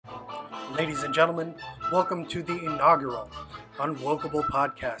Ladies and gentlemen, welcome to the inaugural UnWokable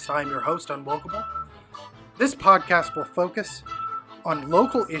podcast. I am your host, UnWokable. This podcast will focus on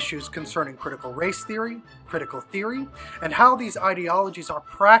local issues concerning critical race theory, critical theory, and how these ideologies are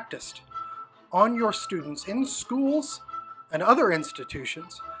practiced on your students in schools and other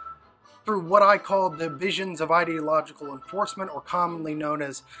institutions through what I call Divisions of Ideological Enforcement, or commonly known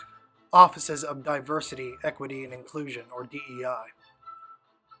as Offices of Diversity, Equity, and Inclusion, or DEI.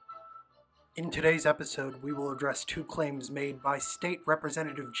 In today's episode, we will address two claims made by State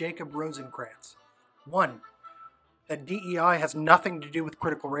Representative Jacob Rosecrants. One, that DEI has nothing to do with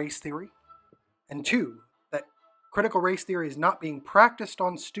critical race theory. And two, that critical race theory is not being practiced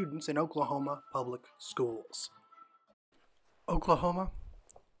on students in Oklahoma public schools. Oklahoma,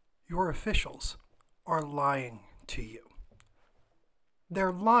 your officials are lying to you.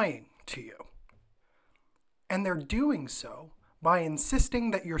 They're lying to you. And they're doing so by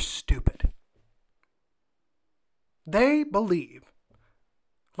insisting that you're stupid. They believe,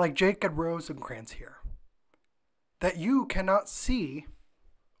 like Jacob Rosecrants here, that you cannot see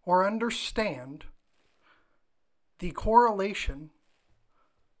or understand the correlation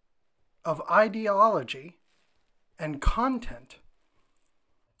of ideology and content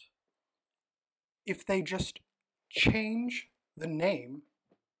if they just change the name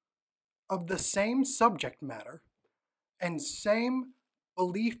of the same subject matter and same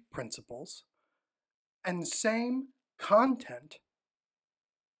belief principles and same content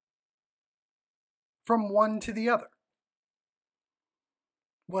from one to the other.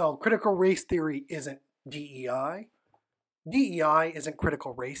 Well, critical race theory isn't DEI. DEI isn't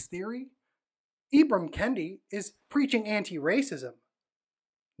critical race theory. Ibram Kendi is preaching anti-racism,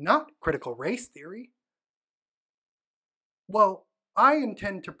 not critical race theory. Well, I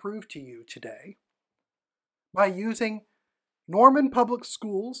intend to prove to you today by using Norman Public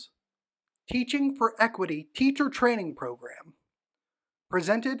Schools Teaching for Equity Teacher Training Program,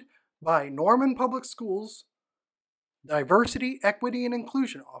 presented by Norman Public Schools Diversity, Equity, and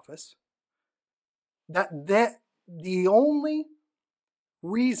Inclusion Office, that the only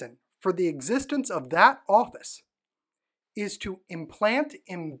reason for the existence of that office is to embed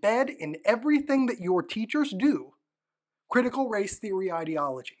in everything that your teachers do, critical race theory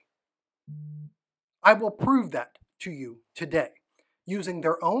ideology. I will prove that to you today, using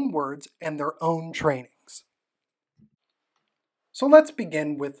their own words and their own trainings. So let's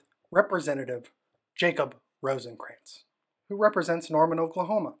begin with Representative Jacob Rosecrants, who represents Norman,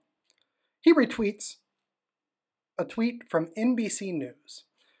 Oklahoma. He retweets a tweet from NBC News.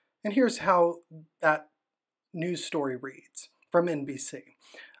 And here's how that news story reads from NBC.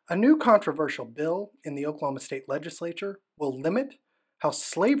 A new controversial bill in the Oklahoma State Legislature will limit how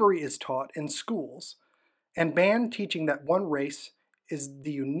slavery is taught in schools and ban teaching that one race is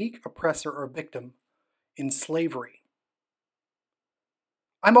the unique oppressor or victim in slavery.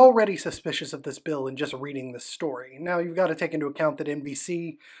 I'm already suspicious of this bill in just reading this story. Now, you've got to take into account that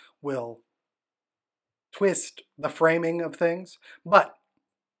NBC will twist the framing of things, but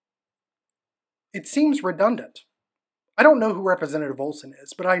it seems redundant. I don't know who Representative Olson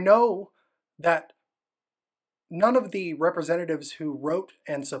is, but I know that none of the representatives who wrote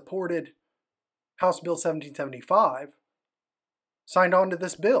and supported House Bill 1775 signed on to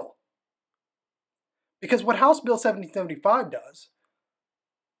this bill. Because what House Bill 1775 does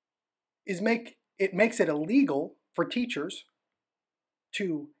is makes it illegal for teachers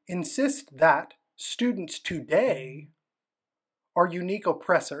to insist that students today are unique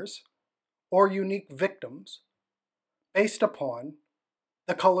oppressors or unique victims based upon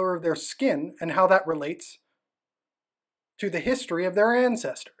the color of their skin and how that relates to the history of their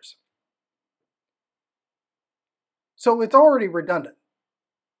ancestors. So it's already redundant.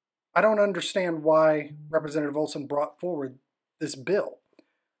 I don't understand why Representative Olson brought forward this bill.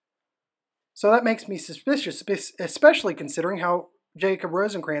 So that makes me suspicious, especially considering how Jacob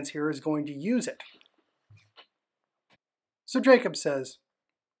Rosecrants here is going to use it. So Jacob says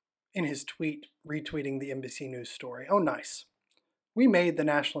in his tweet, retweeting the NBC News story, "Oh, nice. We made the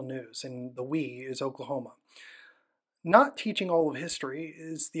national news, and the we is Oklahoma. Not teaching all of history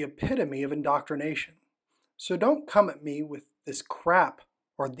is the epitome of indoctrination. So don't come at me with this crap,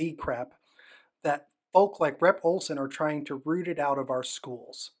 or the crap, that folk like Rep. Olson are trying to root it out of our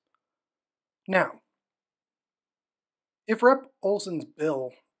schools." Now, if Rep. Olson's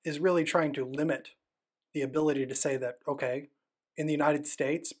bill is really trying to limit the ability to say that, okay, in the United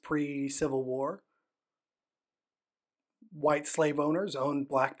States, pre-Civil War, white slave owners owned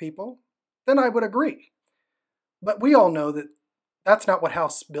black people, then I would agree. But we all know that that's not what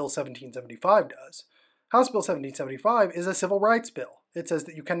House Bill 1775 does. House Bill 1775 is a civil rights bill. It says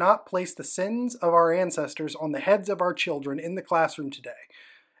that you cannot place the sins of our ancestors on the heads of our children in the classroom today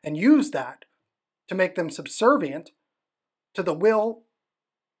and use that to make them subservient to the will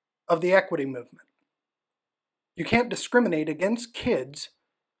of the equity movement. You can't discriminate against kids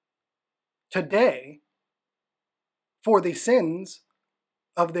today for the sins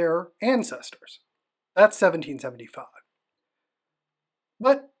of their ancestors. That's 1775.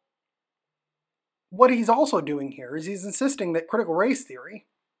 But what he's also doing here is he's insisting that critical race theory,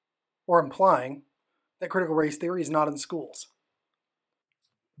 or implying that critical race theory is not in schools.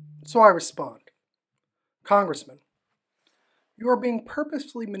 So I respond, Congressman, you are being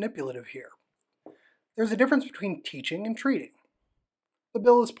purposefully manipulative here. There's a difference between teaching and treating. The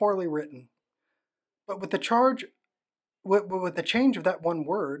bill is poorly written, but with the change of that one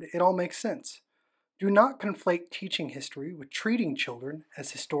word, it all makes sense. Do not conflate teaching history with treating children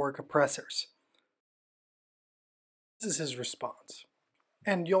as historic oppressors. This is his response.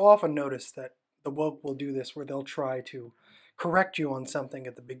 And you'll often notice that the woke will do this where they'll try to correct you on something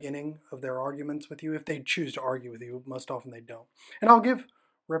at the beginning of their arguments with you, if they choose to argue with you. Most often they don't. And I'll give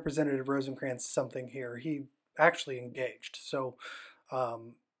Representative Rosecrants something here. He actually engaged, so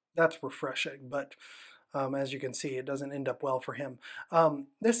that's refreshing. But as you can see, it doesn't end up well for him.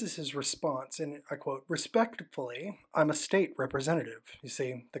 This is his response, and I quote, "Respectfully, I'm a state representative." You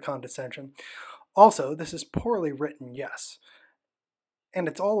see the condescension. Also, this is poorly written, yes. And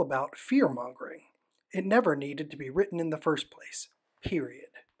it's all about fear-mongering. It never needed to be written in the first place, period.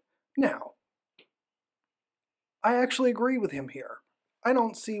 Now, I actually agree with him here. I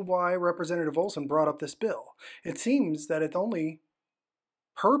don't see why Representative Olson brought up this bill. It seems that its only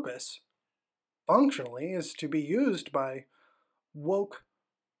purpose, functionally, is to be used by woke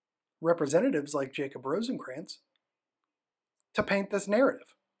representatives like Jacob Rosecrants to paint this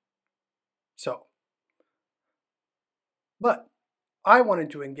narrative. But I wanted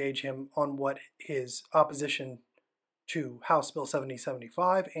to engage him on what his opposition to House Bill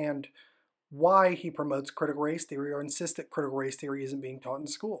 7075 and why he promotes critical race theory or insists that critical race theory isn't being taught in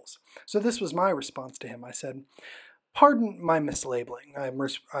schools. So this was my response to him. I said, "Pardon my mislabeling.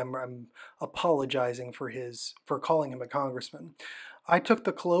 I'm apologizing for calling him a congressman. I took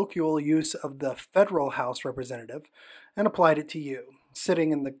the colloquial use of the federal House representative and applied it to you,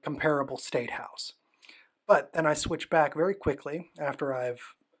 sitting in the comparable state house. But then I switched back very quickly after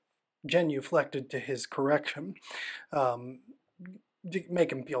I've genuflected to his correction, to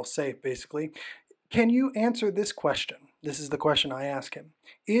make him feel safe, basically. Can you answer this question?" This is the question I ask him.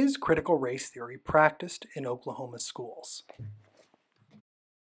 "Is critical race theory practiced in Oklahoma schools?"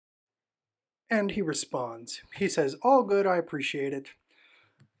 And he responds. He says, "All good, I appreciate it."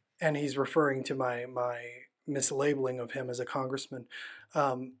 And he's referring to my mislabeling of him as a congressman.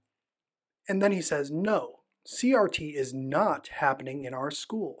 And then he says, "No, CRT is not happening in our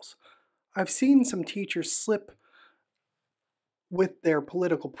schools. I've seen some teachers slip with their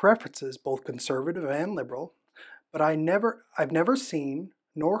political preferences, both conservative and liberal, but I've never seen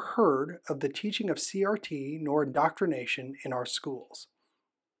nor heard of the teaching of CRT nor indoctrination in our schools."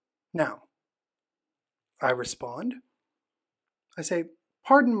 Now, I respond. I say,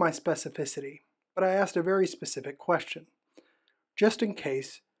 "Pardon my specificity, but I asked a very specific question. Just in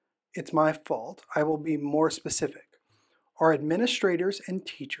case it's my fault, I will be more specific. Are administrators and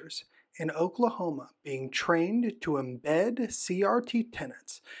teachers in Oklahoma being trained to embed CRT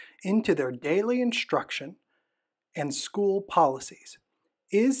tenets into their daily instruction and school policies?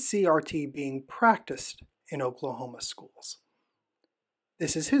 Is CRT being practiced in Oklahoma schools?"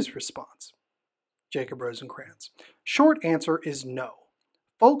 This is his response. Jacob Rosecrants. "Short answer is no.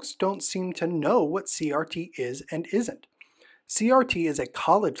 Folks don't seem to know what CRT is and isn't. CRT is a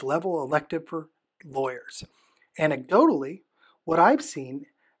college-level elective for lawyers. Anecdotally, what I've seen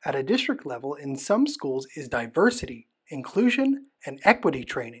at a district level in some schools is diversity, inclusion, and equity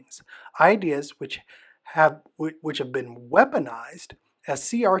trainings, ideas which have been weaponized as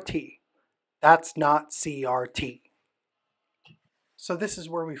CRT. That's not CRT." So this is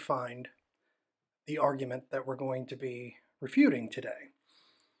where we find the argument that we're going to be refuting today.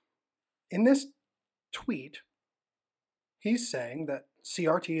 In this tweet, he's saying that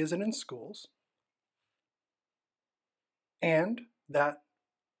CRT isn't in schools and that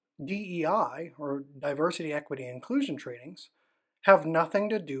DEI, or diversity, equity, and inclusion trainings, have nothing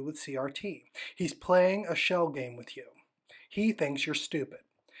to do with CRT. He's playing a shell game with you. He thinks you're stupid.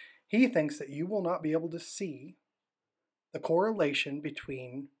 He thinks that you will not be able to see the correlation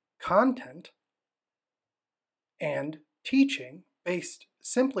between content and teaching based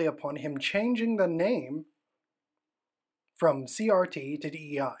simply upon him changing the name from CRT to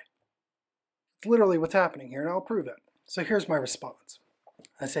DEI. It's literally what's happening here, and I'll prove it. So here's my response.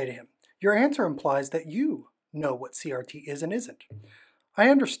 I say to him, your answer implies that you know what CRT is and isn't. I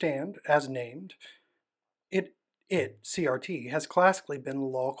understand, as named, CRT, has classically been a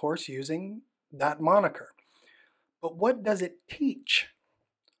law course using that moniker. But what does it teach?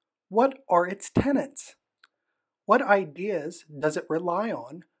 What are its tenets? What ideas does it rely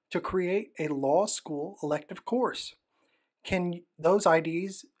on to create a law school elective course? Can those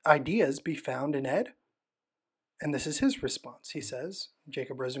ideas be found in ed? And this is his response. He says,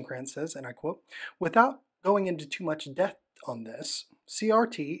 Jacob Rosecrants says, and I quote, without going into too much depth on this,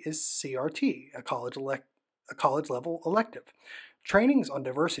 CRT is CRT, a college-level elective. Trainings on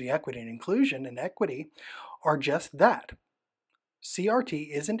diversity, equity, and inclusion and equity are just that. CRT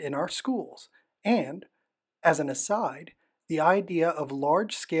isn't in our schools. And, as an aside, the idea of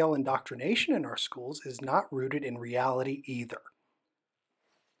large-scale indoctrination in our schools is not rooted in reality either.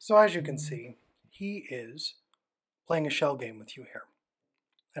 So as you can see, he is playing a shell game with you here,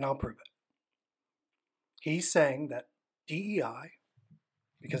 and I'll prove it. He's saying that DEI,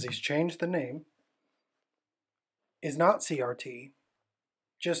 because he's changed the name, is not CRT,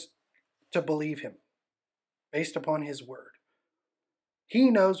 just to believe him, based upon his word. He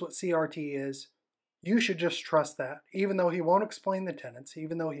knows what CRT is. You should just trust that, even though he won't explain the tenets,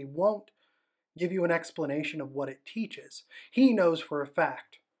 even though he won't give you an explanation of what it teaches. He knows for a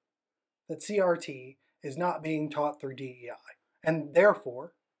fact that CRT is not being taught through DEI. And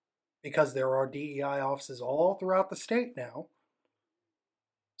therefore, because there are DEI offices all throughout the state now,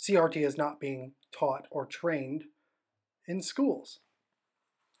 CRT is not being taught or trained in schools.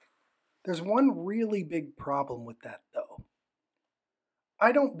 There's one really big problem with that, though.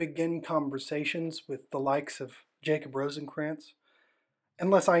 I don't begin conversations with the likes of Jacob Rosecrants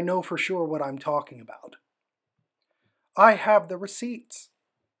unless I know for sure what I'm talking about. I have the receipts,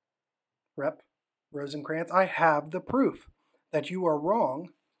 Rep. Rosecrants. I have the proof that you are wrong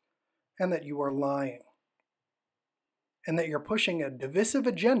and that you are lying and that you're pushing a divisive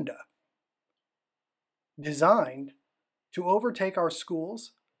agenda designed to overtake our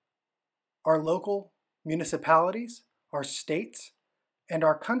schools, our local municipalities, our states, and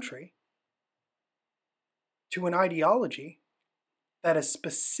our country to an ideology that is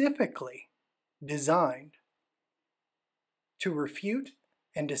specifically designed to refute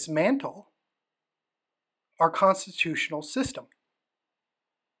and dismantle our constitutional system.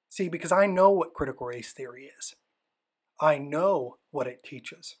 See, because I know what critical race theory is. I know what it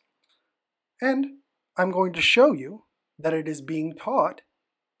teaches. And I'm going to show you that it is being taught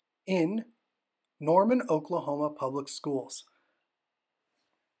in Norman, Oklahoma public schools.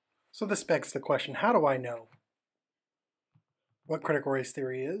 So this begs the question, how do I know what critical race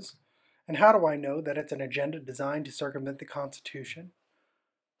theory is? And how do I know that it's an agenda designed to circumvent the Constitution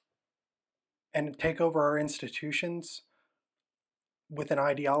and take over our institutions with an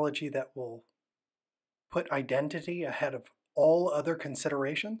ideology that will put identity ahead of all other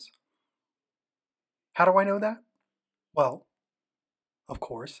considerations? How do I know that? Well, of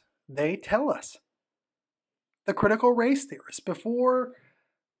course, they tell us. The critical race theorists, before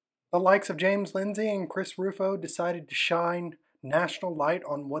the likes of James Lindsay and Chris Rufo decided to shine national light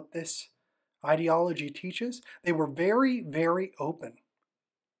on what this ideology teaches, they were very, very open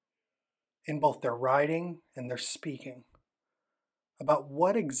in both their writing and their speaking about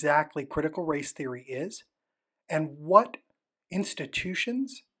what exactly critical race theory is and what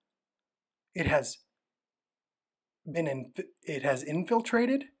institutions it has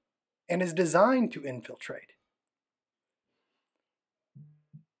infiltrated and is designed to infiltrate.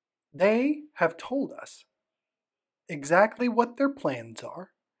 They have told us exactly what their plans are,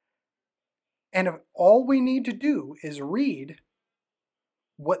 and if all we need to do is read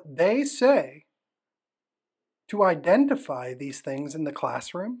what they say to identify these things in the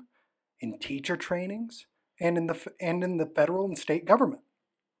classroom, in teacher trainings, and in the federal and state government.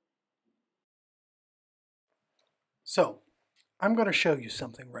 So, I'm going to show you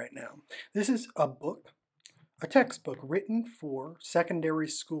something right now. This is a book, a textbook written for secondary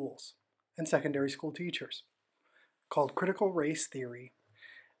schools and secondary school teachers called Critical Race Theory,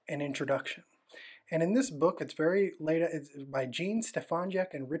 an Introduction. And in this book, it's by Gene Stefanjek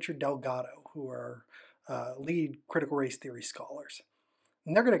and Richard Delgado, who are lead critical race theory scholars.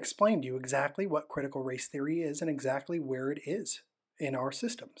 And they're going to explain to you exactly what critical race theory is and exactly where it is in our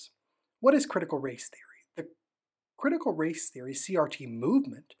systems. What is critical race theory? The critical race theory, CRT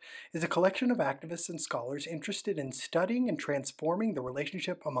movement, is a collection of activists and scholars interested in studying and transforming the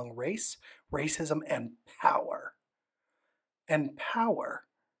relationship among race, racism, and power. And power.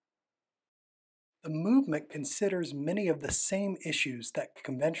 The movement considers many of the same issues that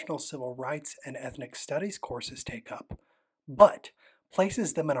conventional civil rights and ethnic studies courses take up, but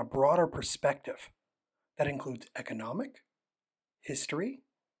places them in a broader perspective that includes economic, history,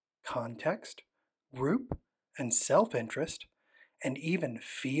 context, group, and self-interest, and even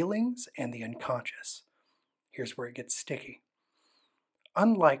feelings and the unconscious. Here's where it gets sticky.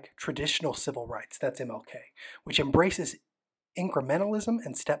 Unlike traditional civil rights, that's MLK, which embraces incrementalism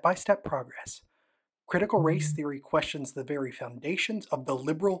and step-by-step progress, critical race theory questions the very foundations of the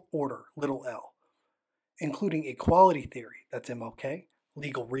liberal order, little l, including equality theory, that's MLK,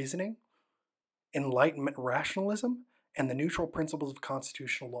 legal reasoning, Enlightenment rationalism, and the neutral principles of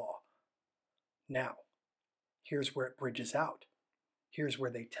constitutional law. Now, here's where it bridges out. Here's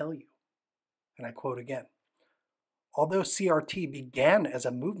where they tell you, and I quote again, although CRT began as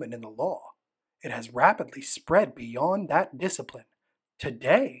a movement in the law, it has rapidly spread beyond that discipline.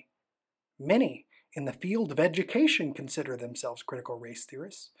 Today, many in the field of education consider themselves critical race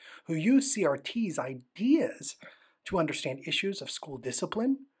theorists who use CRT's ideas to understand issues of school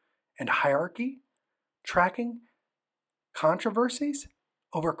discipline and hierarchy, tracking controversies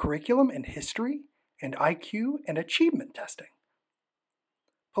over curriculum and history, and IQ and achievement testing.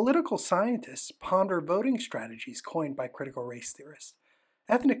 Political scientists ponder voting strategies coined by critical race theorists.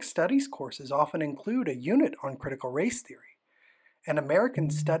 Ethnic studies courses often include a unit on critical race theory, and American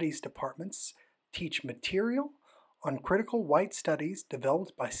studies departments teach material on critical white studies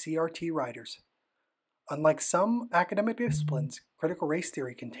developed by CRT writers. Unlike some academic disciplines, critical race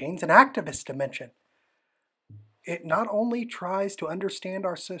theory contains an activist dimension. It not only tries to understand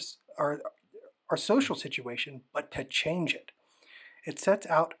our social situation, but to change it. It sets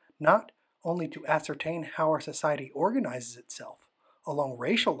out not only to ascertain how our society organizes itself along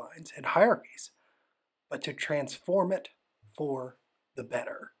racial lines and hierarchies, but to transform it for the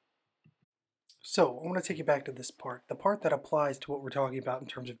better. So I want to take you back to this part, the part that applies to what we're talking about in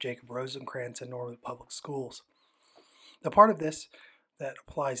terms of Jacob Rosecrants and Norman Public Schools. The part of this that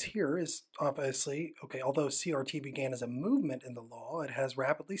applies here is obviously, okay, although CRT began as a movement in the law, it has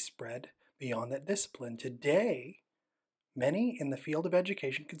rapidly spread beyond that discipline. Today, many in the field of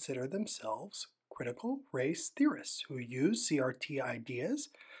education consider themselves critical race theorists who use CRT ideas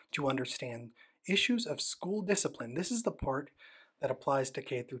to understand issues of school discipline. This is the part that applies to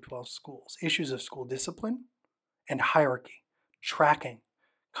K through 12 schools. Issues of school discipline and hierarchy, tracking,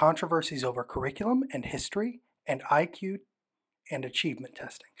 controversies over curriculum and history, and IQ and achievement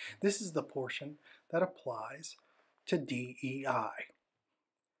testing. This is the portion that applies to DEI.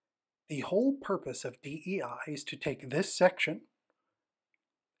 The whole purpose of DEI is to take this section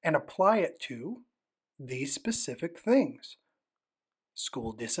and apply it to these specific things: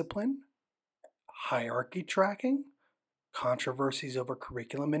 school discipline, hierarchy tracking, controversies over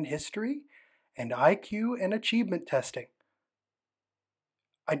curriculum and history, and IQ and achievement testing.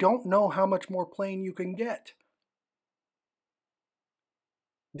 I don't know how much more plain you can get.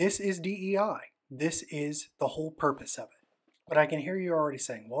 This is DEI. This is the whole purpose of it. But I can hear you already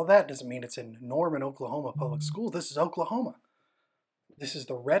saying, well, that doesn't mean it's in Norman, Oklahoma public school. This is Oklahoma. This is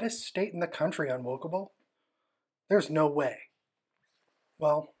the reddest state in the country, UnWokable. There's no way.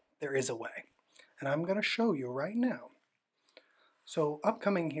 Well, there is a way. And I'm going to show you right now. So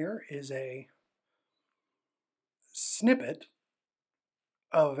upcoming here is a snippet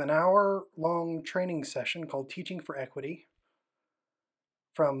of an hour-long training session called Teaching for Equity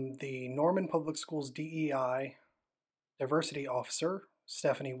from the Norman Public Schools DEI Diversity Officer,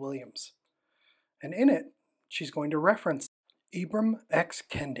 Stephanie Williams. And in it, she's going to reference Ibram X.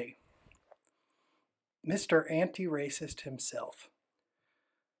 Kendi, Mr. Anti-Racist himself.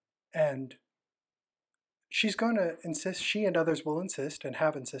 And she's going to insist, she and others will insist and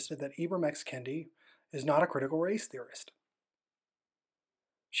have insisted, that Ibram X. Kendi is not a critical race theorist.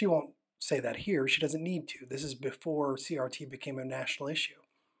 She won't say that here. She doesn't need to. This is before CRT became a national issue.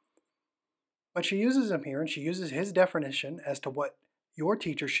 But she uses him here, and she uses his definition as to what your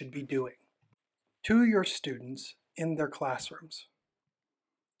teacher should be doing to your students in their classrooms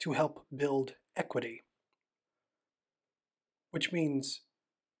to help build equity, which means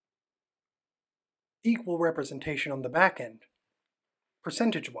equal representation on the back end,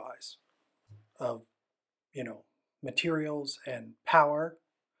 percentage-wise, of, materials and power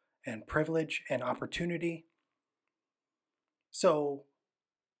and privilege and opportunity. So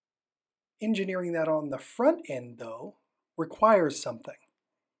engineering that on the front end, though, requires something.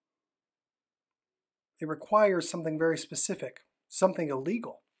 It requires something very specific, something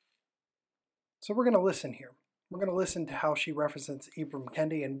illegal. So we're going to listen here. We're going to listen to how she represents Ibram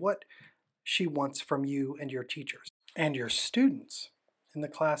Kendi and what she wants from you and your teachers and your students in the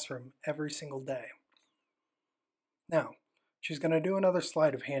classroom every single day. Now, she's going to do another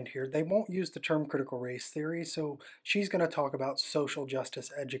sleight of hand here. They won't use the term critical race theory, so she's going to talk about social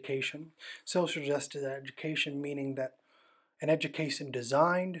justice education. Social justice education meaning that an education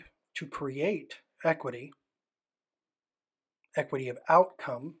designed to create equity of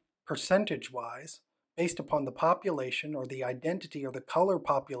outcome, percentage-wise, based upon the population or the identity or the color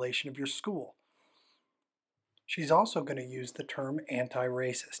population of your school. She's also going to use the term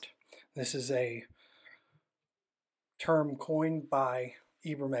anti-racist. This is a term coined by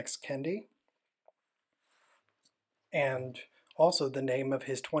Ibram X. Kendi, and also the name of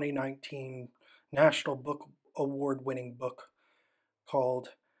his 2019 National Book Award winning book called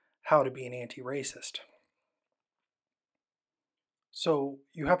How to Be an Anti-Racist. So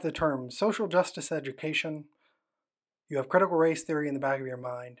you have the term social justice education, you have critical race theory in the back of your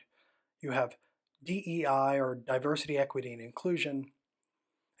mind, you have DEI or diversity, equity, and inclusion,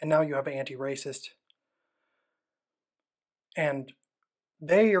 and now you have anti-racist. And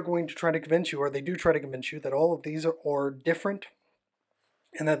they are going to try to convince you, or they do try to convince you, that all of these are different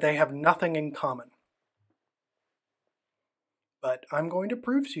and that they have nothing in common. But I'm going to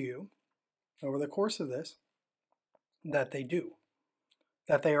prove to you over the course of this that they do.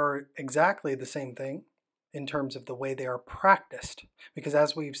 That they are exactly the same thing in terms of the way they are practiced. Because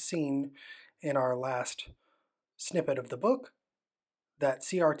as we've seen in our last snippet of the book, that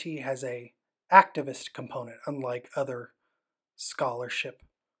CRT has a activist component, unlike other scholarship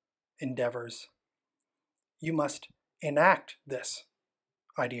endeavors. You must enact this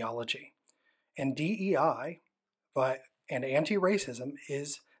ideology. And DEI and anti-racism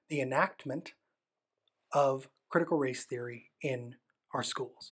is the enactment of critical race theory in our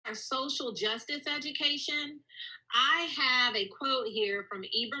schools. Our social justice education, I have a quote here from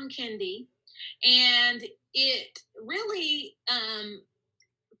Ibram Kendi, and it really,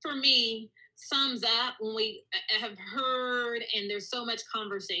 for me, sums up when we have heard, and there's so much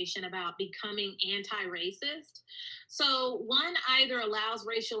conversation about becoming anti-racist. So one either allows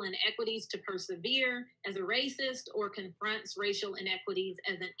racial inequities to persevere as a racist or confronts racial inequities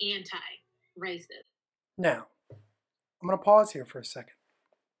as an anti-racist. Now, I'm going to pause here for a second.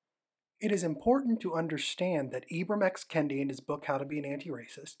 It is important to understand that Ibram X. Kendi in his book How to Be an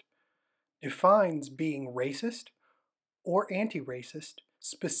Anti-Racist defines being racist or anti-racist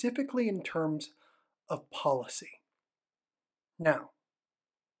specifically in terms of policy. Now,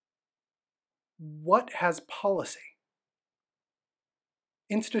 what has policy?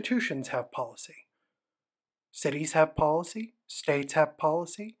 Institutions have policy. Cities have policy. States have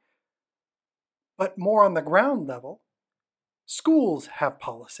policy. But more on the ground level, schools have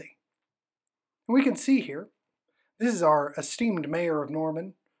policy. And we can see here, this is our esteemed mayor of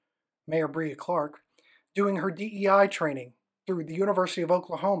Norman, Mayor Bria Clark, doing her DEI training through the University of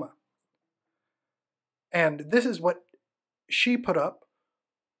Oklahoma. And this is what she put up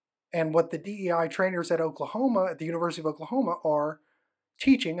and what the DEI trainers at Oklahoma, at the University of Oklahoma, are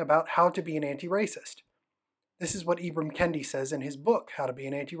teaching about how to be an anti-racist. This is what Ibram Kendi says in his book, How to Be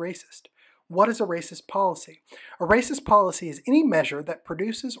an Anti-Racist. What is a racist policy? A racist policy is any measure that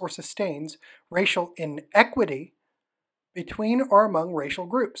produces or sustains racial inequity between or among racial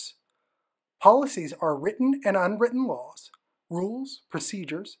groups. Policies are written and unwritten laws, rules,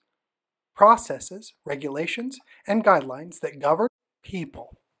 procedures, processes, regulations, and guidelines that govern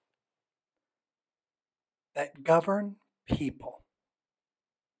people.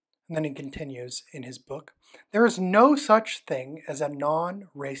 And then he continues in his book, there is no such thing as a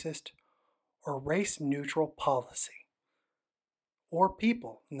non-racist or race-neutral policy or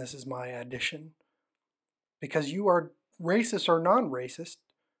people, and this is my addition, because you are racist or non-racist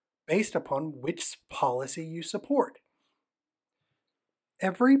based upon which policy you support.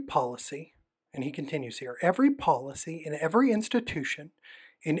 Every policy, and he continues here, every policy in every institution,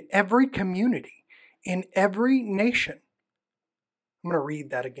 in every community, in every nation. I'm going to read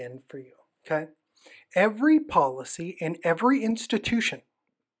that again for you, okay? Every policy in every institution,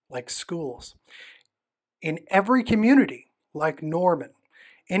 like schools, in every community, like Norman,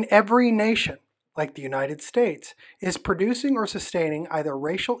 in every nation, like the United States, is producing or sustaining either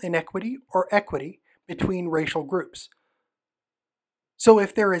racial inequity or equity between racial groups. So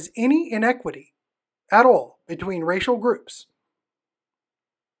if there is any inequity at all between racial groups,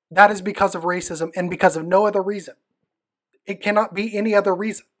 that is because of racism and because of no other reason. It cannot be any other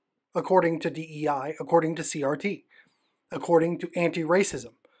reason, according to DEI, according to CRT, according to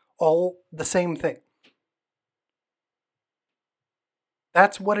anti-racism, all the same thing.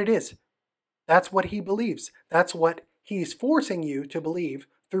 That's what it is. That's what he believes. That's what he's forcing you to believe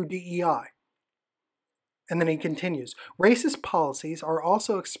through DEI. And then he continues, racist policies are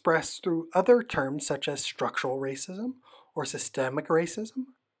also expressed through other terms such as structural racism or systemic racism.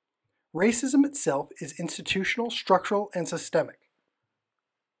 Racism itself is institutional, structural, and systemic.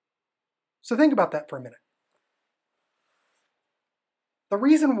 So think about that for a minute. The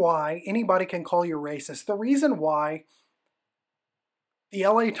reason why anybody can call you racist, the reason why the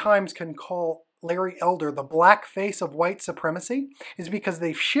LA Times can call Larry Elder the black face of white supremacy is because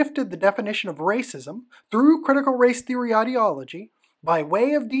they've shifted the definition of racism through critical race theory ideology by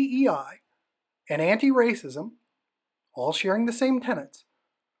way of DEI and anti-racism, all sharing the same tenets,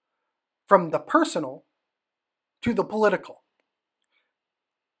 from the personal to the political.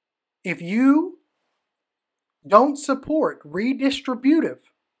 If you don't support redistributive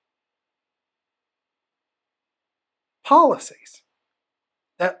policies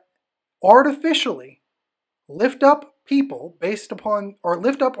that artificially lift up people based upon, or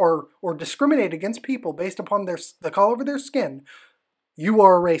lift up or discriminate against people based upon the color of their skin, you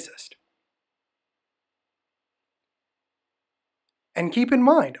are a racist. And keep in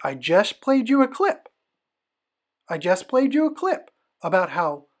mind, I just played you a clip. About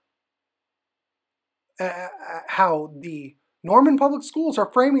how the Norman Public Schools are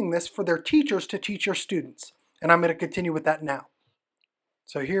framing this for their teachers to teach their students. And I'm going to continue with that now.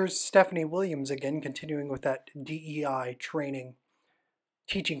 So here's Stephanie Williams again, continuing with that DEI training,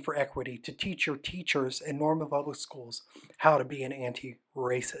 teaching for equity, to teach your teachers in Norman Public Schools how to be an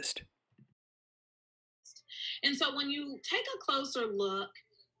anti-racist. And so when you take a closer look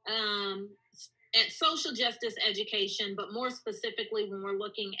at social justice education, but more specifically when we're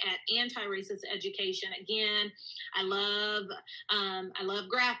looking at anti-racist education, again, I love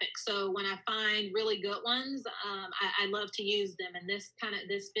graphics. So when I find really good ones, I love to use them, and this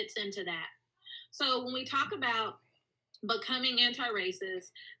fits into that. So when we talk about becoming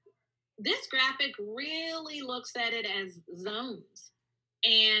anti-racist, this graphic really looks at it as zones,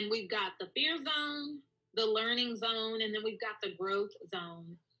 and we've got the fear zone, the learning zone, and then we've got the growth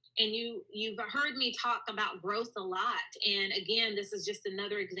zone. And you've heard me talk about growth a lot. And again, this is just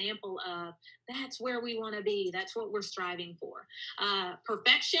another example of that's where we want to be. That's what we're striving for.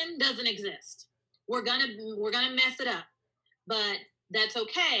 Perfection doesn't exist. We're gonna mess it up, but that's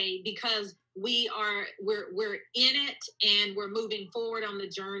okay because we're in it and we're moving forward on the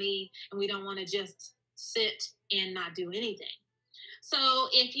journey, and we don't want to just sit and not do anything. So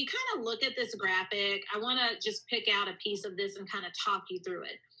if you kind of look at this graphic, I want to just pick out a piece of this and kind of talk you through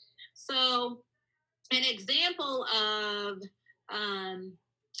it. So an example of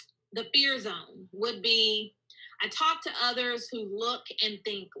the fear zone would be, I talk to others who look and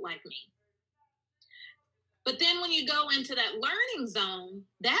think like me. But then when you go into that learning zone,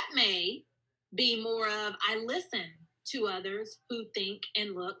 that may be more of, I listen to others who think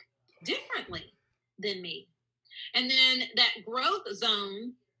and look differently than me. And then that growth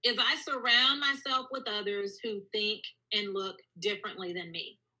zone is I surround myself with others who think and look differently than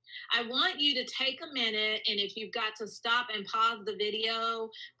me. I want you to take a minute, and if you've got to stop and pause the video,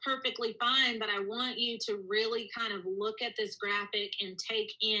 perfectly fine, but I want you to really kind of look at this graphic and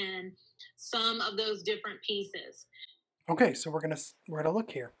take in some of those different pieces. Okay, so we're gonna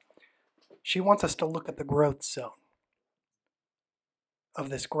look here. She wants us to look at the growth zone of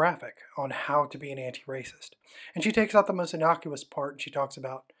this graphic on how to be an anti-racist. And she takes out the most innocuous part, and she talks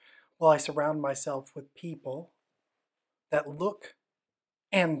about, well, I surround myself with people that look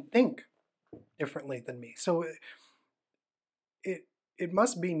and think differently than me. So it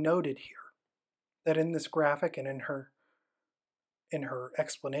must be noted here that in this graphic and in her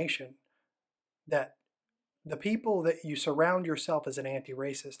explanation, that the people that you surround yourself as an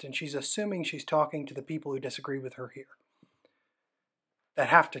anti-racist, and she's assuming she's talking to the people who disagree with her here, that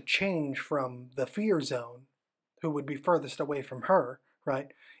have to change from the fear zone, who would be furthest away from her,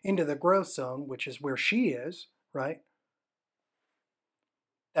 right, into the growth zone, which is where she is, right,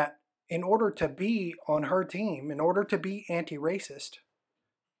 that in order to be on her team, in order to be anti-racist,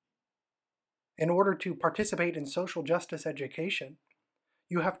 in order to participate in social justice education,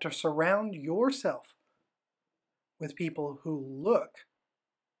 you have to surround yourself with people who look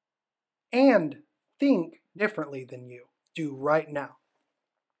and think differently than you do right now.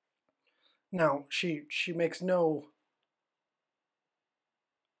 Now, she makes no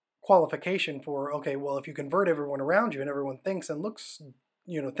qualification for, okay, well, if you convert everyone around you and everyone thinks and looks,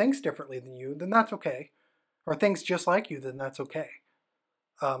 thinks differently than you, then that's okay. Or thinks just like you, then that's okay.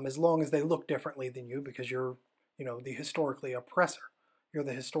 As long as they look differently than you, because you're, the historically oppressor. You're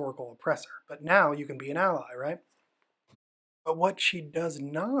the historical oppressor. But now you can be an ally, right? But what she does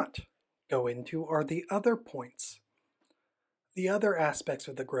not go into are the other points, the other aspects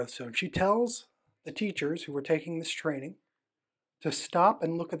of the growth zone. She tells the teachers who were taking this training to stop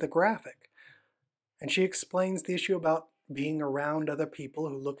and look at the graphic. And she explains the issue about being around other people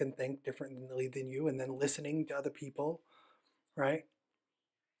who look and think differently than you, and then listening to other people, right?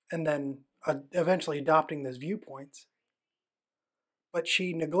 And then eventually adopting those viewpoints. But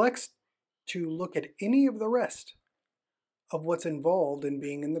she neglects to look at any of the rest of what's involved in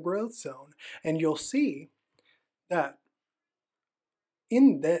being in the growth zone. And you'll see that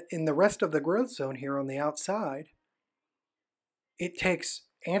in the rest of the growth zone here on the outside, it takes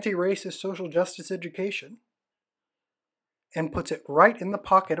anti-racist social justice education and puts it right in the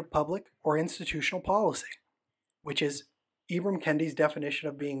pocket of public or institutional policy, which is Ibram Kendi's definition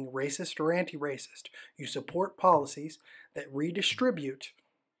of being racist or anti-racist. You support policies that redistribute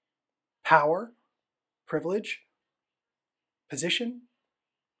power, privilege, position,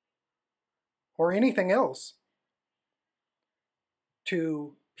 or anything else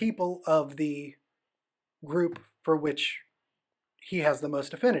to people of the group for which he has the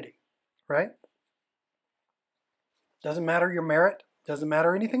most affinity, right? Doesn't matter your merit, doesn't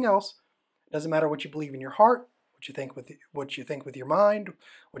matter anything else, doesn't matter what you believe in your heart, what you think with your mind,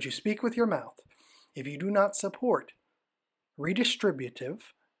 what you speak with your mouth. If you do not support redistributive,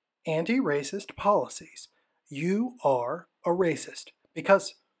 anti-racist policies, you are a racist,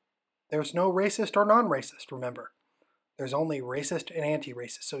 because there's no racist or non-racist, remember. There's only racist and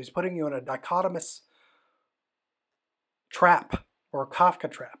anti-racist. So he's putting you in a dichotomous trap, or a Kafka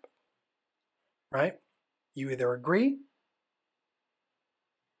trap, right? You either agree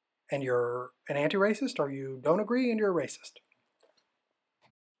and you're an anti-racist, or you don't agree and you're a racist.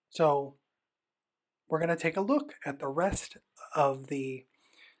 So we're going to take a look at the rest of the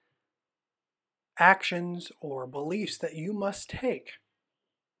actions or beliefs that you must take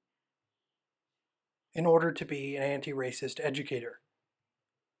in order to be an anti-racist educator.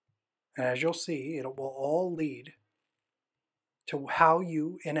 And as you'll see, it will all lead to how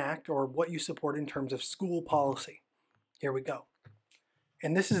you enact or what you support in terms of school policy. Here we go.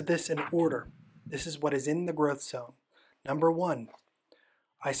 And this is in order. This is what is in the growth zone. Number 1,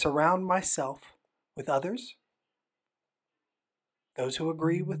 I surround myself with others, those who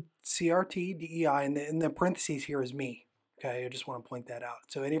agree with CRT, DEI, and in the parentheses here is me. Okay, I just want to point that out.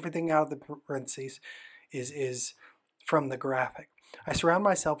 So everything out of the parentheses is from the graphic. I surround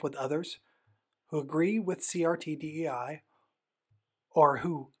myself with others who agree with CRT, DEI, or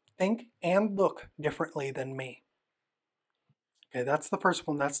who think and look differently than me. Okay, that's the first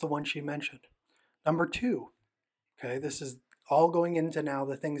one. That's the one she mentioned. Number 2, okay, this is all going into now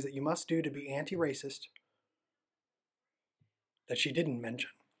the things that you must do to be anti-racist that she didn't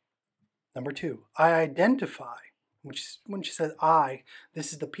mention. Number 2, I identify, which when she says I,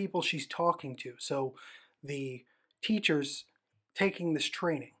 this is the people she's talking to. So the teachers taking this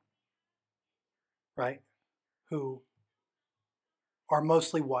training, right, who are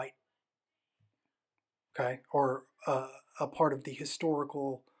mostly white, okay, or a part of the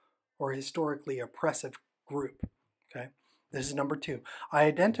historical or historically oppressive group, okay. This is number 2. I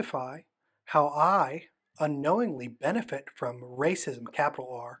identify how I unknowingly benefit from racism,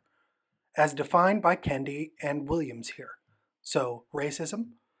 capital R, as defined by Kendi and Williams here. So racism,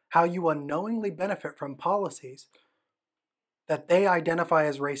 how you unknowingly benefit from policies that they identify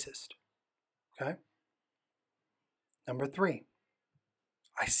as racist, okay. Number 3,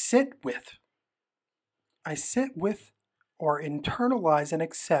 I sit with or internalize and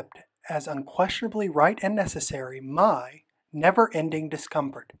accept as unquestionably right and necessary my never-ending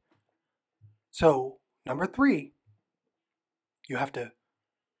discomfort. So, number 3, you have to,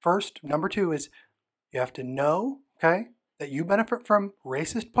 number 2 is you have to know, okay, that you benefit from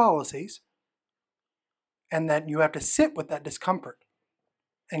racist policies, and that you have to sit with that discomfort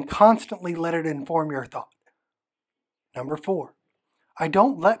and constantly let it inform your thought. Number 4, I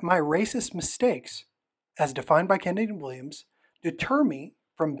don't let my racist mistakes, as defined by Kendi and Williams, deter me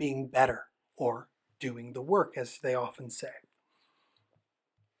from being better or doing the work, as they often say.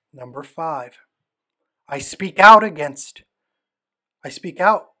 Number 5, I speak out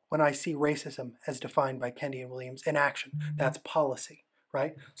when I see racism as defined by Kendi and Williams in action. That's policy,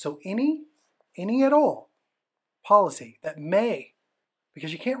 right? So any at all policy that may,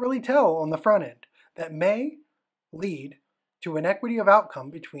 because you can't really tell on the front end, that may lead to inequity of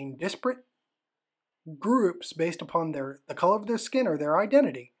outcome between disparate groups based upon the color of their skin or their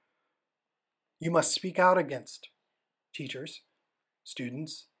identity, you must speak out against. Teachers,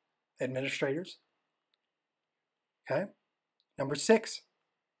 students, administrators. Okay? Number 6,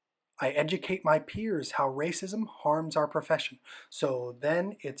 I educate my peers how racism harms our profession. So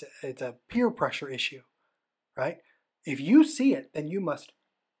then it's a peer pressure issue, right? If you see it, then you must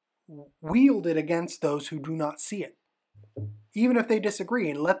wield it against those who do not see it, even if they disagree,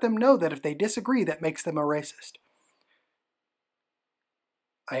 and let them know that if they disagree, that makes them a racist.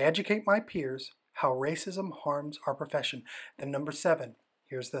 I educate my peers how racism harms our profession. Then number 7,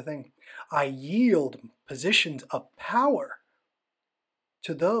 here's the thing. I yield positions of power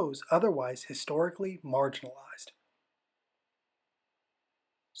to those otherwise historically marginalized.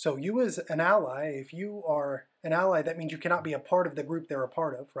 So you as an ally, if you are an ally, that means you cannot be a part of the group they're a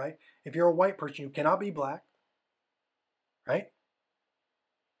part of, right? If you're a white person, you cannot be black, right?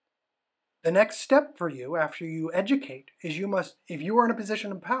 The next step for you after you educate is you must, if you are in a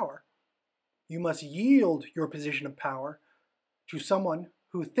position of power, you must yield your position of power to someone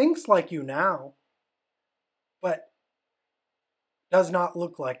who thinks like you now, but does not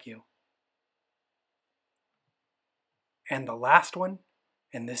look like you. And the last one,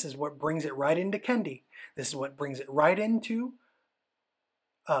 and this is what brings it right into Kendi, this is what brings it right into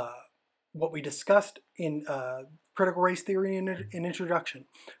what we discussed in critical race theory in introduction.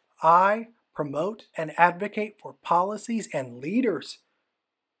 I promote and advocate for policies and leaders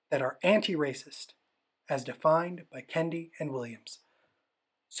that are anti-racist, as defined by Kendi and Williams.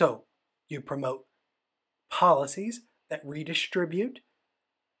 So, you promote policies that redistribute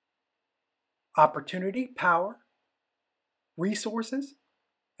opportunity, power, resources,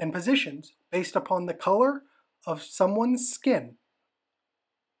 and positions based upon the color of someone's skin.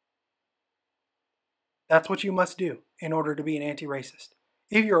 That's what you must do in order to be an anti-racist.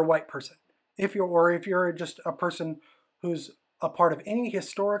 If you're a white person, if you're just a person who's a part of any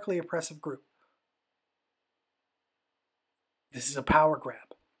historically oppressive group. This is a power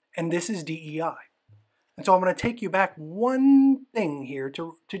grab, and this is DEI. And so I'm going to take you back one thing here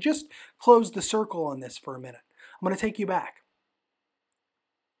to just close the circle on this for a minute. I'm going to take you back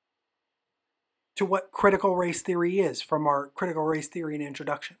to what critical race theory is from our critical race theory and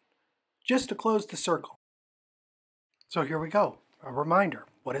introduction, just to close the circle. So here we go. A reminder,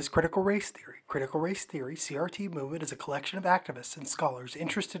 what is critical race theory? Critical race theory, CRT movement, is a collection of activists and scholars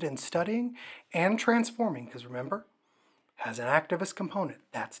interested in studying and transforming, because remember, has an activist component.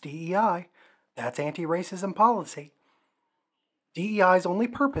 That's DEI. That's anti-racism policy. DEI's only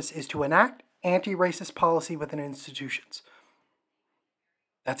purpose is to enact anti-racist policy within institutions.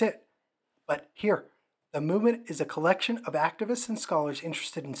 That's it. But here, the movement is a collection of activists and scholars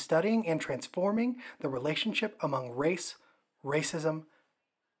interested in studying and transforming the relationship among race, racism,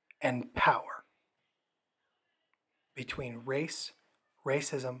 and power. Between race,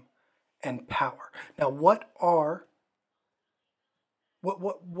 racism, and power. Now, what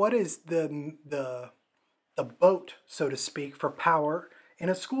is the boat, so to speak, for power in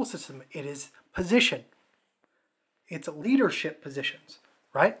a school system? It is position. It's leadership positions,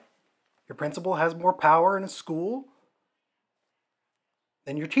 right? Your principal has more power in a school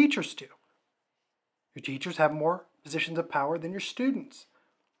than your teachers do. Your teachers have more positions of power than your students.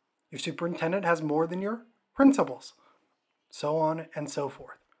 Your superintendent has more than your principals, so on and so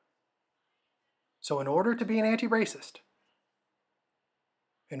forth. So in order to be an anti-racist,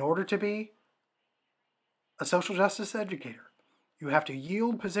 in order to be a social justice educator, you have to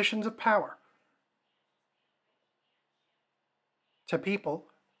yield positions of power to people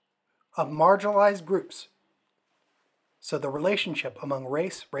of marginalized groups. So the relationship among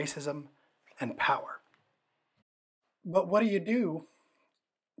race, racism, and power. But what do you do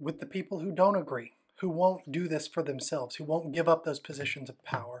with the people who don't agree, who won't do this for themselves, who won't give up those positions of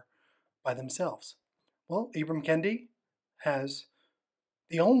power by themselves? Well, Ibram Kendi has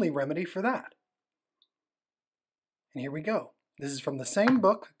the only remedy for that. And here we go. This is from the same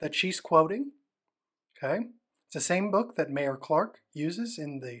book that she's quoting. Okay? It's the same book that Mayor Clark uses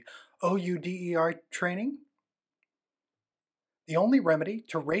in the OUDEI training. The only remedy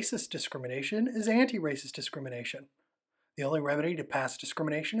to racist discrimination is anti-racist discrimination. The only remedy to past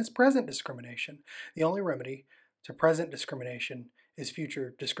discrimination is present discrimination. The only remedy to present discrimination is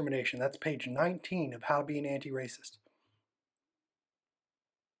future discrimination. That's page 19 of How to Be an Anti-Racist.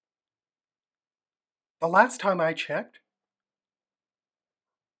 The last time I checked,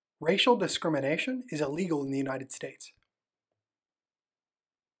 racial discrimination is illegal in the United States.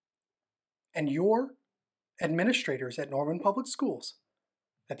 And your administrators at Norman Public Schools,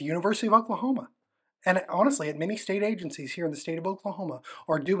 at the University of Oklahoma, and honestly at many state agencies here in the state of Oklahoma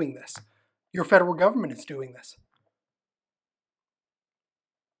are doing this. Your federal government is doing this.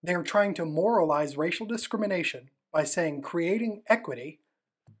 They're trying to moralize racial discrimination by saying creating equity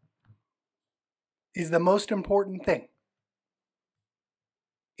is the most important thing.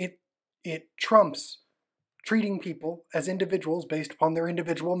 It trumps treating people as individuals based upon their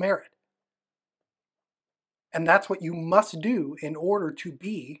individual merit. And that's what you must do in order to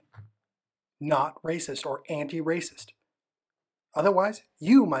be not racist or anti-racist. Otherwise,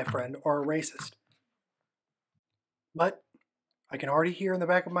 you, my friend, are a racist. But I can already hear in the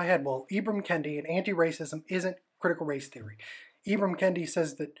back of my head, well, Ibram Kendi and anti-racism isn't critical race theory. Ibram Kendi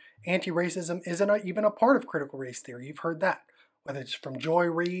says that anti-racism isn't even a part of critical race theory. You've heard that, whether it's from Joy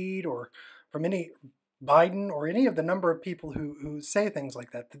Reid or from any Biden or any of the number of people who say things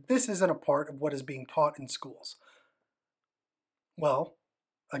like that this isn't a part of what is being taught in schools. Well,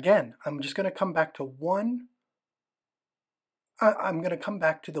 again, I'm just going to come back to I'm going to come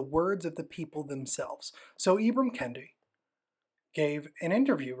back to the words of the people themselves. So Ibram Kendi gave an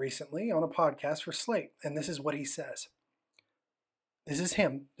interview recently on a podcast for Slate, and this is what he says. This is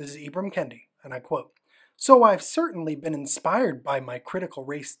him. This is Ibram Kendi, and I quote, "So I've certainly been inspired by my critical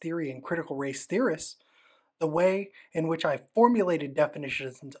race theory and critical race theorists, the way in which I formulated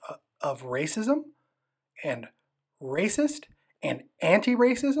definitions of racism and racist and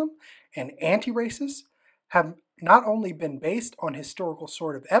anti-racism and anti-racist have not only been based on historical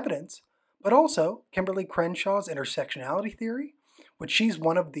sort of evidence, but also Kimberly Crenshaw's intersectionality theory, which she's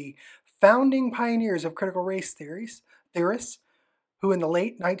one of the founding pioneers of critical race theorists, who in the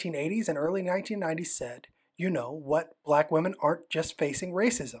late 1980s and early 1990s said, what black women aren't just facing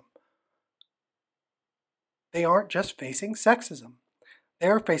racism. They aren't just facing sexism. They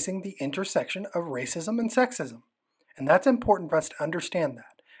are facing the intersection of racism and sexism. And that's important for us to understand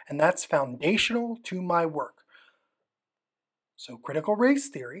that. And that's foundational to my work. So critical race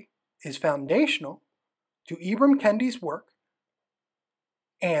theory is foundational to Ibram Kendi's work,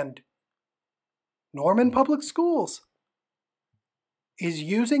 and Norman Public Schools is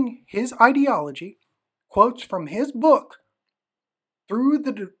using his ideology, quotes from his book, through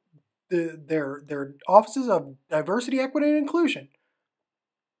their offices of diversity, equity, and inclusion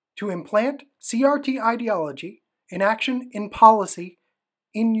to implant CRT ideology in action, in policy,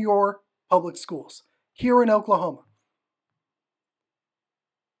 in your public schools here in Oklahoma.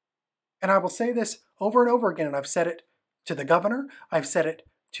 And I will say this over and over again, and I've said it to the governor, I've said it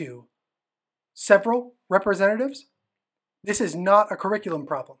to several representatives. This is not a curriculum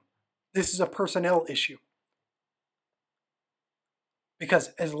problem. This is a personnel issue. Because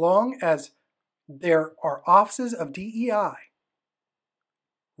as long as there are offices of DEI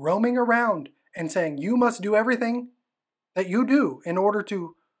roaming around and saying you must do everything that you do in order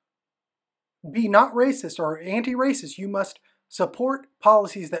to be not racist or anti-racist, you must support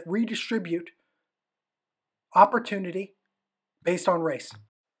policies that redistribute opportunity based on race.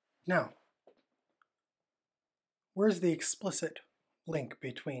 Now, where's the explicit link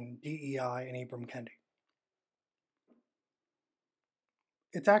between DEI and Ibram Kendi?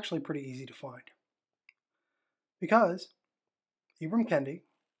 It's actually pretty easy to find. Because Ibram Kendi,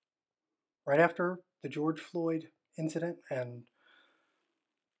 right after the George Floyd incident, and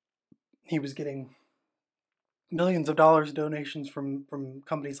he was getting millions of dollars donations from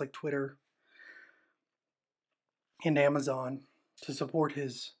companies like Twitter and Amazon to support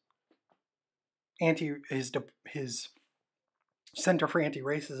his Center for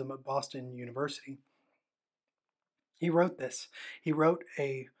Anti-Racism at Boston University. He wrote this. He wrote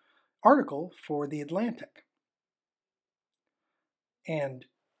an article for The Atlantic. And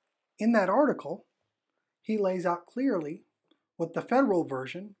in that article, he lays out clearly what the federal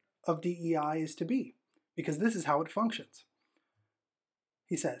version of DEI is to be, because this is how it functions.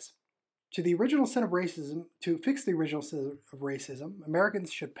 He says, to fix the original sin of racism,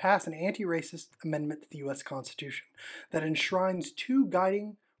 Americans should pass an anti-racist amendment to the U.S. Constitution that enshrines two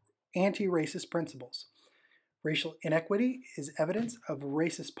guiding anti-racist principles. Racial inequity is evidence of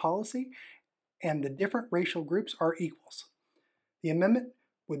racist policy, and the different racial groups are equals. The amendment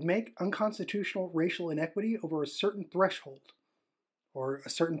would make unconstitutional racial inequity over a certain threshold, or a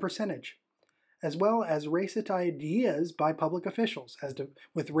certain percentage, as well as racist ideas by public officials,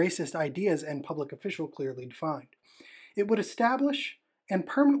 with racist ideas and public official clearly defined. It would establish and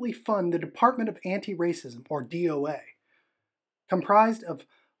permanently fund the Department of Anti-Racism, or DOA, comprised of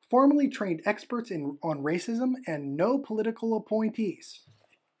formally trained experts on racism and no political appointees.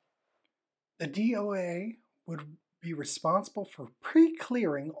 The DOA would be responsible for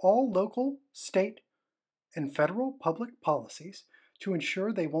pre-clearing all local, state, and federal public policies to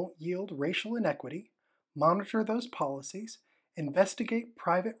ensure they won't yield racial inequity, monitor those policies, investigate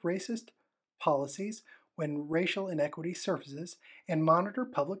private racist policies when racial inequity surfaces, and monitor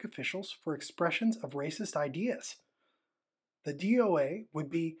public officials for expressions of racist ideas. The DOA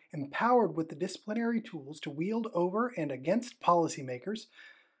would be empowered with the disciplinary tools to wield over and against policymakers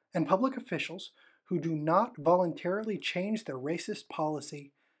and public officials who do not voluntarily change their racist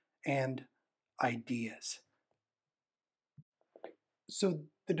policy and ideas. So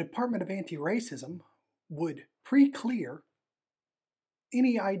the Department of Anti-Racism would pre-clear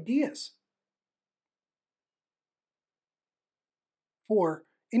any ideas for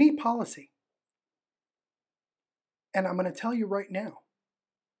any policy. And I'm going to tell you right now,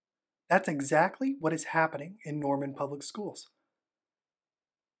 that's exactly what is happening in Norman Public Schools.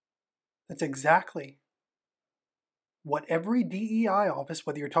 That's exactly what every DEI office,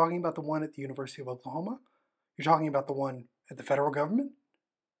 whether you're talking about the one at the University of Oklahoma, you're talking about the one at the federal government,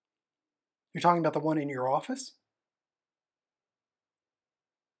 you're talking about the one in your office,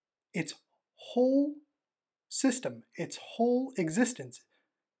 its whole system, its whole existence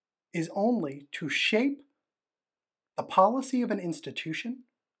is only to shape the policy of an institution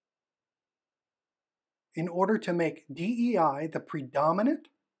in order to make DEI the predominant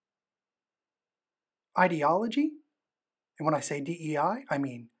ideology. And when I say DEI, I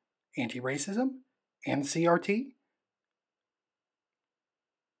mean anti-racism and CRT.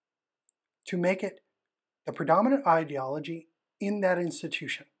 To make it the predominant ideology in that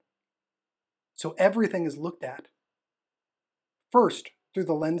institution. So everything is looked at first through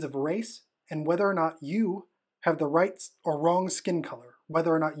the lens of race and whether or not you have the right or wrong skin color,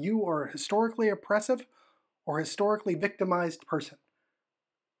 whether or not you are a historically oppressive or historically victimized person.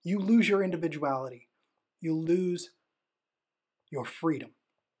 You lose your individuality. You lose your freedom.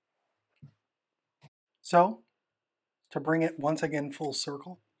 So, to bring it once again full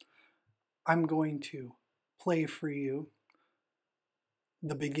circle, I'm going to play for you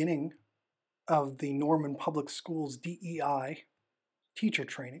the beginning of the Norman Public Schools DEI teacher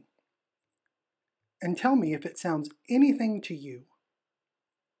training and tell me if it sounds anything to you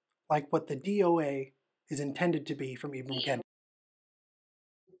like what the DOA is intended to be from Ibram Kendi.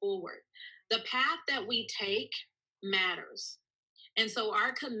 Forward. The path that we take matters. And so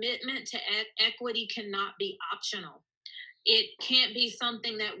our commitment to equity cannot be optional. It can't be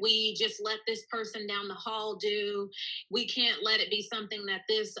something that we just let this person down the hall do. We can't let it be something that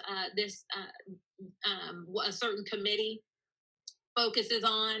a certain committee focuses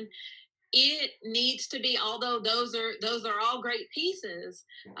on. It needs to be, although those are all great pieces,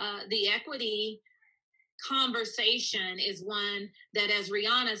 the equity conversation is one that, as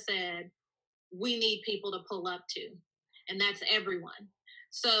Rihanna said, we need people to pull up to, and that's everyone.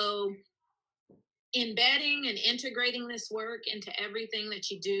 So embedding and integrating this work into everything that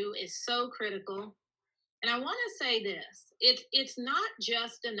you do is so critical. And I want to say this, it's not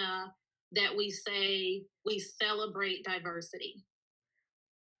just enough that we say we celebrate diversity,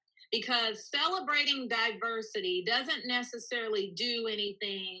 because celebrating diversity doesn't necessarily do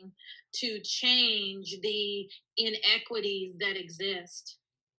anything to change the inequities that exist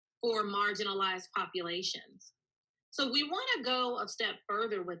for marginalized populations. So we want to go a step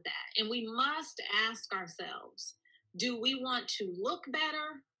further with that. And we must ask ourselves, do we want to look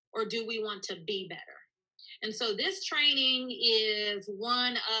better or do we want to be better? And so this training is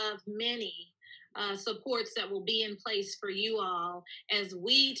one of many supports that will be in place for you all as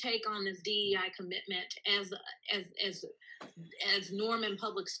we take on this DEI commitment as Norman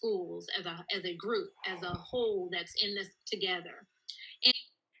Public Schools, as a group, as a whole that's in this together.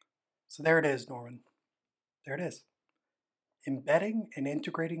 So there it is, Norman. There it is. Embedding and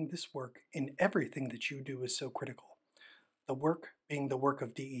integrating this work in everything that you do is so critical. The work being the work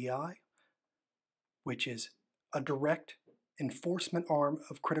of DEI, which is a direct enforcement arm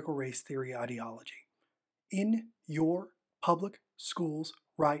of critical race theory ideology in your public schools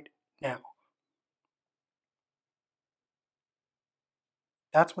right now.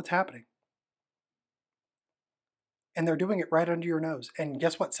 That's what's happening. And they're doing it right under your nose. And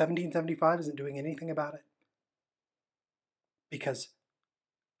guess what? 1775 isn't doing anything about it. Because,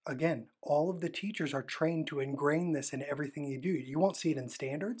 again, all of the teachers are trained to ingrain this in everything you do. You won't see it in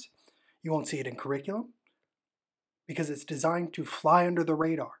standards. You won't see it in curriculum. Because it's designed to fly under the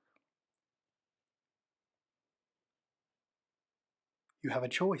radar. You have a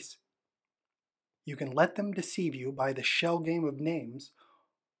choice. You can let them deceive you by the shell game of names,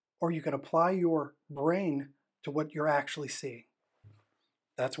 or you can apply your brain to what you're actually seeing.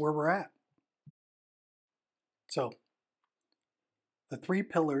 That's where we're at. So, the three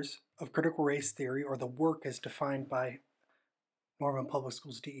pillars of critical race theory, or the work as defined by Norman Public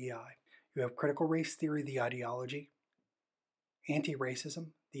Schools DEI. You have critical race theory, the ideology, anti-racism,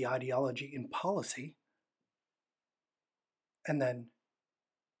 the ideology in policy, and then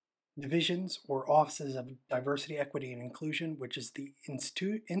divisions or offices of diversity, equity, and inclusion, which is the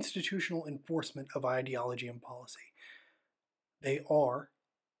institutional enforcement of ideology and policy. They are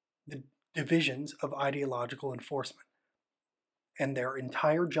the divisions of ideological enforcement. And their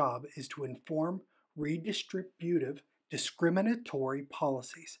entire job is to inform redistributive discriminatory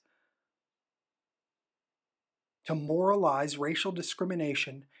policies, to moralize racial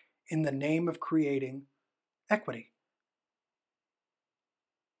discrimination in the name of creating equity.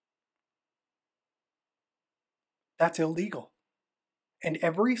 That's illegal. And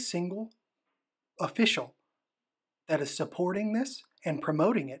every single official that is supporting this and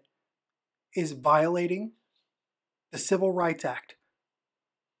promoting it is violating the Civil Rights Act.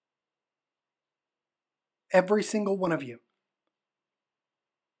 Every single one of you.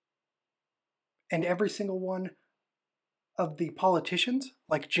 And every single one of the politicians,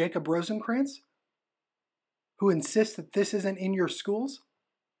 like Jacob Rosecrants, who insist that this isn't in your schools,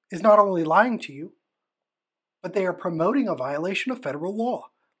 is not only lying to you, but they are promoting a violation of federal law.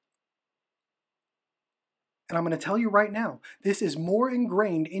 And I'm going to tell you right now, this is more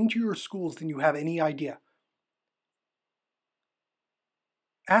ingrained into your schools than you have any idea.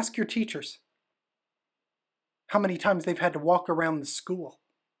 Ask your teachers how many times they've had to walk around the school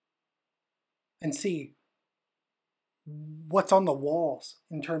and see what's on the walls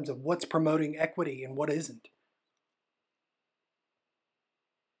in terms of what's promoting equity and what isn't.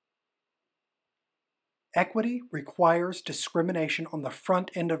 Equity requires discrimination on the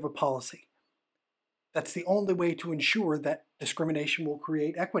front end of a policy. That's the only way to ensure that discrimination will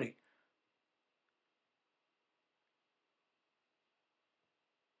create equity.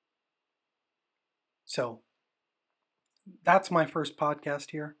 So, that's my first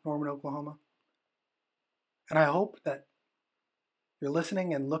podcast here, Norman, Oklahoma. And I hope that you're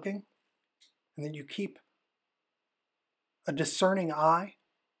listening and looking, and that you keep a discerning eye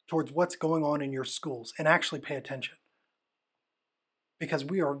towards what's going on in your schools and actually pay attention. Because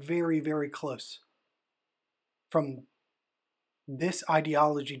we are very, very close from this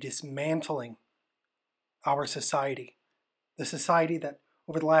ideology dismantling our society. The society that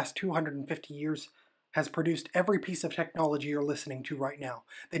over the last 250 years has produced every piece of technology you're listening to right now.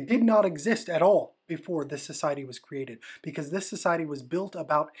 They did not exist at all before this society was created, because this society was built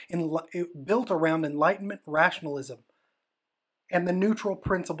around Enlightenment rationalism and the neutral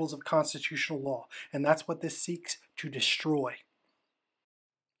principles of constitutional law. And that's what this seeks to destroy.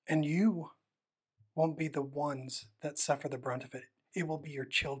 And you won't be the ones that suffer the brunt of it. It will be your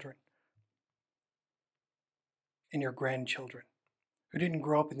children and your grandchildren who didn't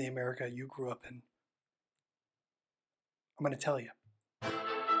grow up in the America you grew up in. I'm going to tell you.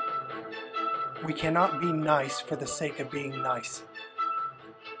 We cannot be nice for the sake of being nice.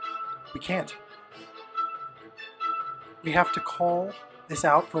 We can't. We have to call this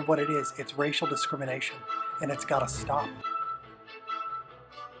out for what it is. It's racial discrimination, and it's got to stop.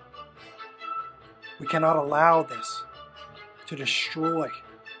 We cannot allow this to destroy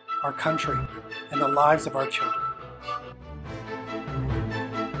our country and the lives of our children.